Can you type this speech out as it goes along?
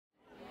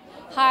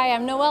Hi,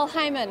 I'm Noelle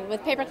Hyman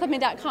with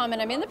paperclipping.com,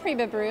 and I'm in the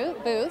Prima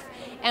booth,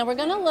 and we're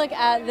going to look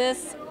at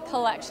this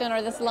collection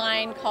or this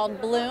line called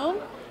Bloom,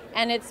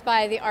 and it's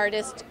by the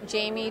artist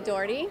Jamie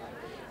Dougherty.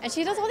 And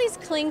she does all these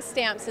cling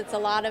stamps. It's a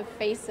lot of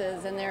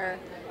faces, and they're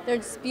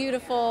just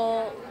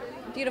beautiful,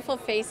 beautiful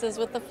faces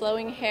with the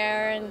flowing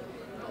hair and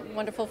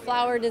wonderful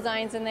flower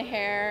designs in the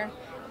hair,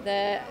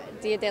 the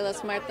Dia de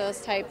los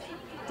Muertos type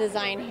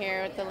design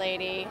here with the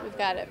lady. We've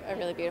got a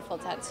really beautiful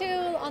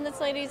tattoo on this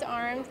lady's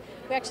arm.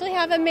 We actually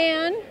have a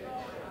man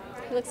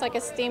who looks like a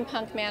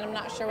steampunk man. I'm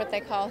not sure what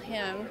they call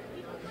him.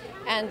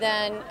 And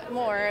then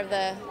more of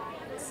the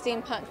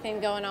steampunk thing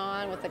going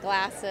on with the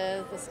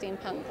glasses, the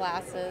steampunk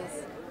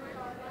glasses.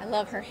 I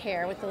love her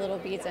hair with the little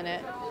beads in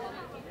it.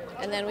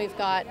 And then we've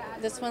got,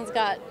 this one's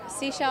got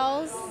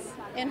seashells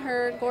in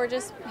her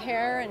gorgeous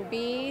hair and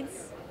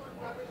beads.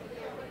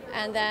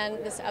 And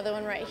then this other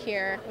one right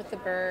here with the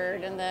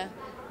bird and the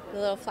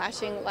little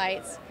flashing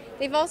lights.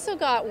 They've also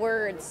got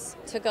words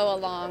to go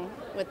along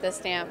with the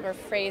stamp, or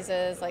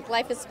phrases like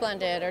 "life is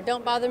splendid" or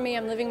 "don't bother me,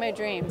 I'm living my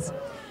dreams."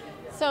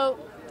 So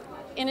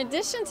in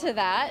addition to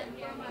that,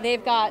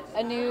 they've got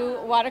a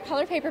new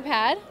watercolor paper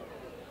pad,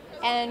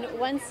 and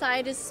one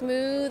side is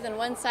smooth and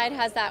one side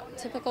has that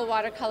typical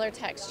watercolor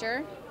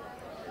texture.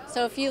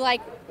 So if you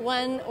like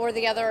one or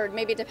the other, or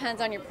maybe it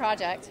depends on your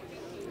project.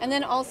 And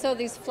then also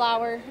these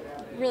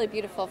really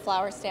beautiful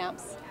flower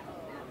stamps.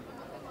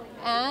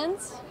 And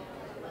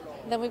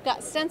then we've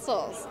got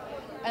stencils,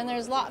 and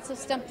there's lots of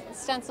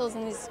stencils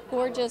and these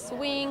gorgeous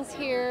wings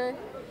here,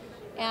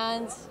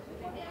 and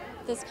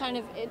this kind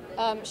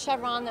of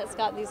chevron that's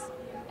got these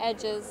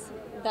edges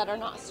that are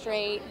not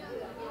straight,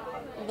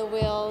 the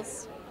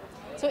wheels.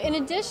 So in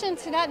addition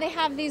to that, they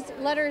have these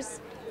letters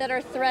that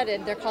are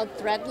threaded. They're called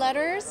thread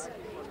letters,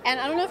 and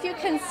I don't know if you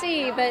can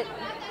see, but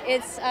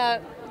it's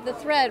the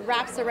thread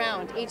wraps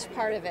around each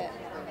part of it.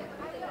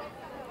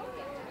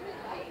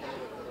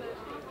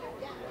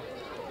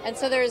 And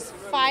so there's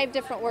 5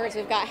 different words.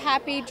 We've got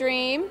happy,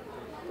 dream,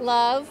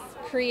 love,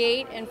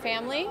 create, and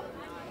family.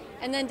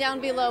 And then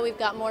down below we've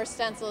got more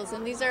stencils,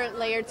 and these are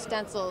layered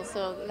stencils,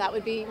 so that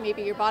would be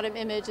maybe your bottom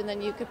image, and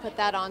then you could put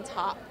that on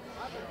top.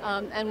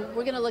 And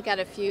we're going to look at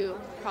a few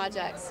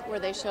projects where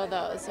they show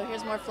those. So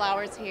here's more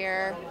flowers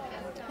here.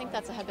 I think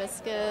that's a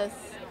hibiscus.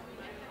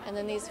 And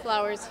then these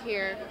flowers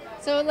here.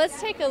 So let's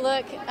take a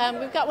look.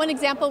 We've got one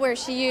example where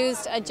she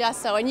used a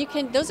gesso,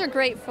 and those are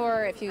great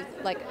for if you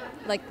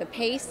like the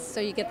paste, so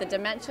you get the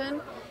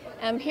dimension.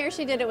 Here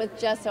she did it with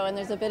gesso, and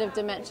there's a bit of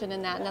dimension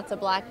in that, and that's a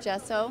black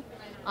gesso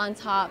on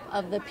top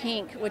of the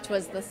pink, which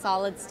was the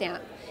solid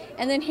stamp.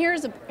 And then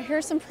here's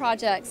some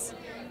projects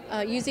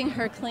using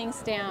her cling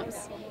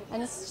stamps, and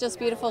this is just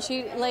beautiful.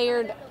 She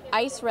layered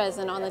ice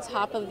resin on the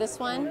top of this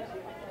one,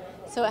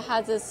 so it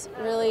has this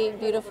really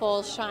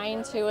beautiful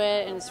shine to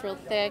it, and it's real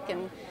thick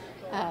and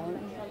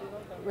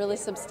really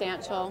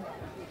substantial.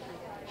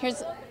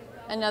 Here's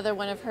another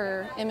one of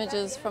her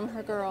images from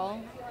her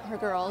girls.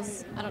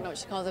 I don't know what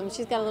she calls them.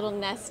 She's got a little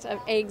nest of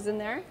eggs in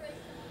there.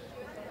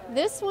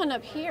 This one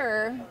up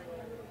here,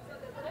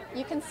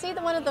 you can see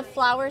one of the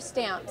flower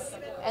stamps,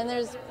 and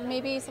there's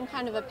maybe some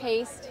kind of a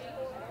paste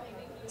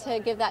to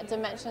give that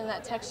dimension,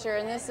 that texture,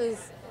 and this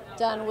is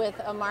done with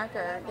a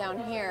marker down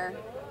here.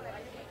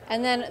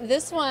 And then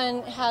this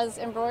one has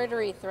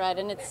embroidery thread,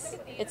 and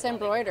it's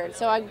embroidered,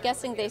 so I'm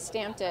guessing they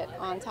stamped it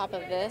on top of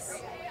this.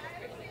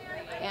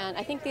 And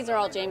I think these are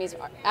all Jamie's.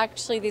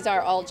 Actually, these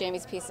are all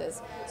Jamie's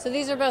pieces. So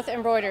these are both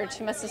embroidered.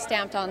 She must have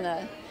stamped on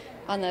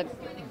the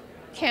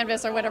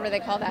canvas or whatever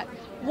they call that.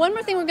 One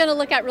more thing we're going to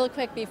look at real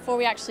quick before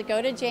we actually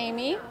go to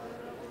Jamie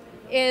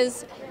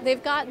is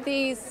they've got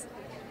these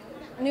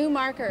new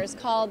markers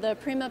called the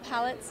Prima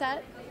palette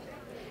set,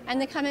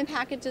 and they come in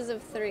packages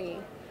of 3.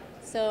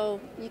 So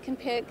you can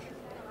pick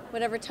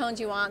whatever tones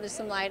you want. There's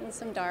some light and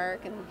some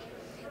dark, and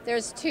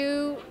there's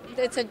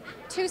it's a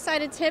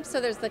 2-sided tip,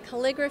 so there's the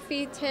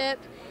calligraphy tip,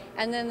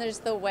 and then there's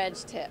the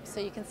wedge tip, so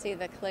you can see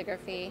the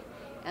calligraphy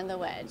and the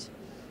wedge.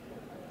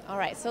 All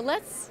right, so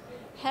let's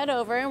head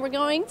over, and we're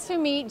going to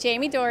meet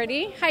Jamie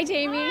Dougherty. Hi,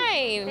 Jamie.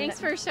 Hi.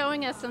 Thanks for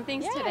showing us some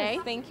things today.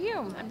 Thank you.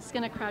 I'm just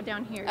going to crowd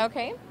down here.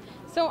 Okay.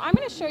 So I'm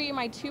going to show you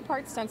my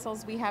 2-part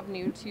stencils we have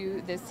new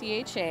to the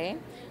CHA.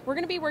 We're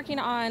going to be working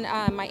on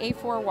my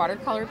A4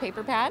 watercolor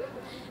paper pad.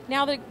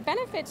 Now the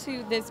benefit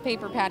to this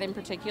paper pad in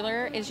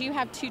particular is you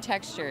have 2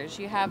 textures.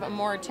 You have a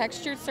more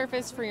textured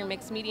surface for your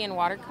mixed media and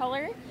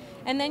watercolor,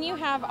 and then you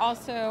have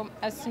also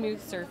a smooth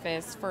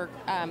surface for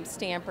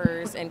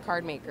stampers and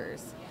card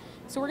makers.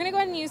 So we're going to go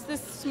ahead and use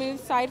this smooth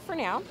side for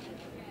now.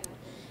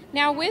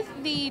 Now with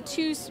the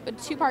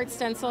two-part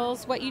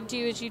stencils, what you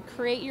do is you'd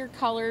create your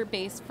color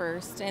base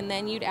first, and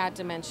then you'd add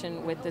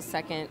dimension with the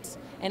second,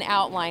 and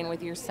outline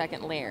with your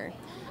second layer.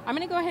 I'm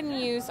going to go ahead and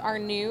use our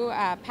new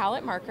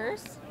palette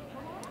markers,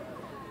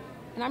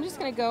 and I'm just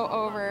going to go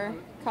over,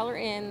 color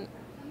in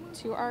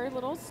to our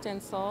little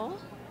stencil.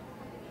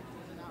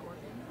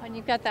 And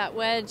you've got that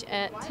wedge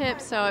at tip,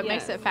 so it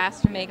makes it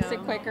faster. Makes it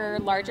quicker,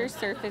 larger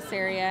surface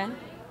area.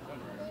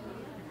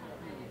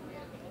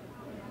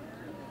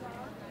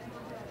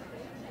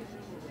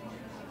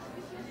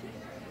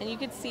 And you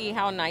can see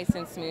how nice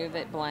and smooth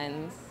it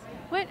blends.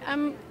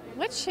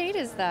 What shade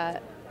is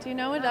that? Do you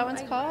know what that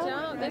one's called?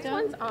 This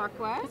one's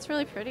aqua. It's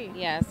really pretty.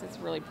 Yes, it's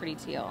really pretty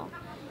teal.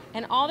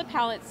 And all the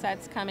palette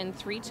sets come in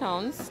 3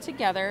 tones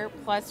together,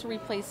 plus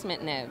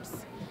replacement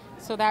nibs.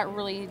 So that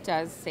really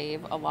does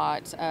save a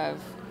lot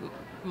of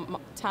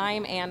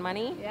time and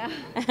money. Yeah.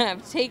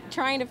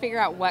 Trying to figure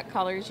out what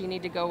colors you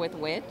need to go with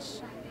which.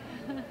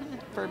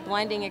 For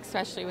blending,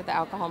 especially with the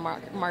alcohol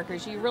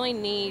markers, you really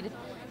need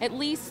at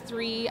least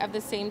 3 of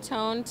the same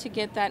tone to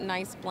get that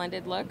nice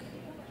blended look.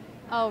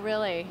 Oh,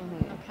 really?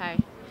 Mm-hmm. Okay.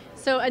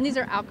 So, and these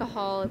are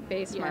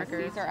alcohol-based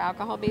markers? These are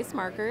alcohol-based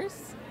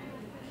markers.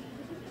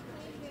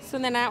 So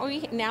then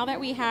now that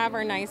we have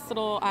our nice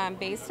little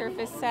base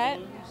surface set,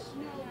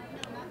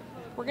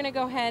 we're going to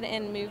go ahead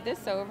and move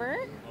this over.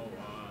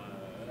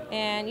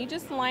 And you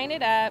just line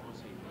it up.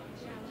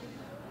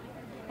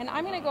 And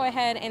I'm going to go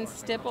ahead and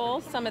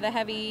stipple some of the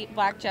heavy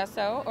black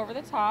gesso over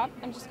the top.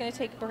 I'm just going to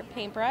take a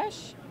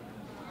paintbrush.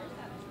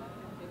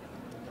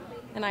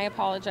 And I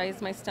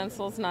apologize, my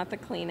stencil's not the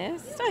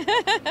cleanest.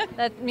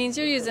 That means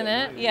you're using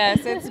it.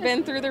 Yes, it's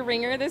been through the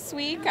ringer this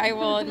week, I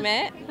will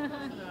admit.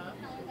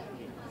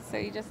 So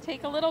you just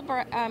take a little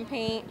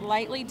paint,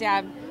 lightly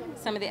dab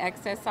some of the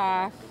excess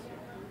off,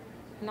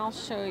 and I'll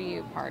show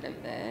you part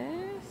of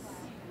this.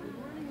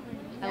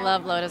 I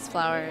love lotus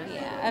flowers.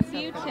 Yeah, a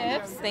few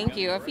tips, thank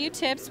you. A few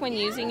tips when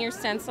using your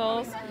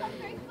stencils.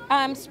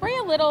 Spray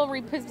a little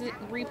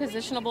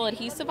repositionable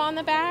adhesive on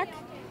the back,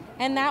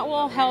 and that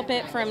will help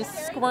it from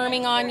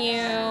squirming on you,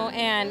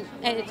 and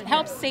it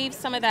helps save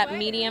some of that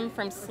medium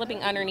from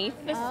slipping underneath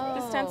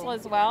the stencil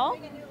as well.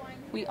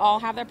 We all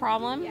have that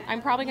problem.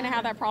 I'm probably going to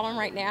have that problem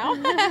right now.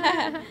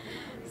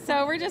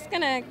 So we're just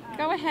going to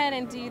go ahead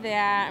and do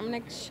that. I'm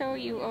going to show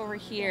you over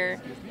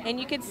here, and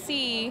you can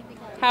see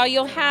how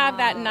you'll have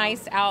that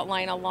nice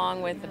outline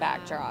along with the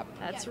backdrop.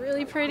 That's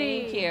really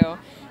pretty. Thank you.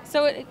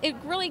 So it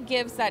really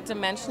gives that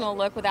dimensional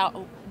look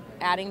without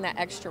adding that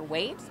extra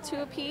weight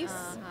to a piece.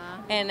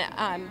 And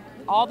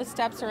all the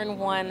steps are in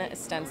one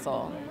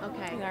stencil.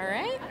 Okay. All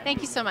right.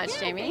 Thank you so much,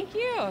 Jamie. Thank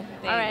you. All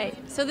right.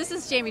 So this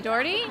is Jamie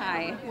Dougherty.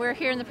 Hi. We're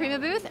here in the Prima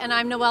booth, and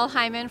I'm Noelle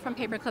Hyman from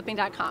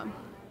paperclipping.com.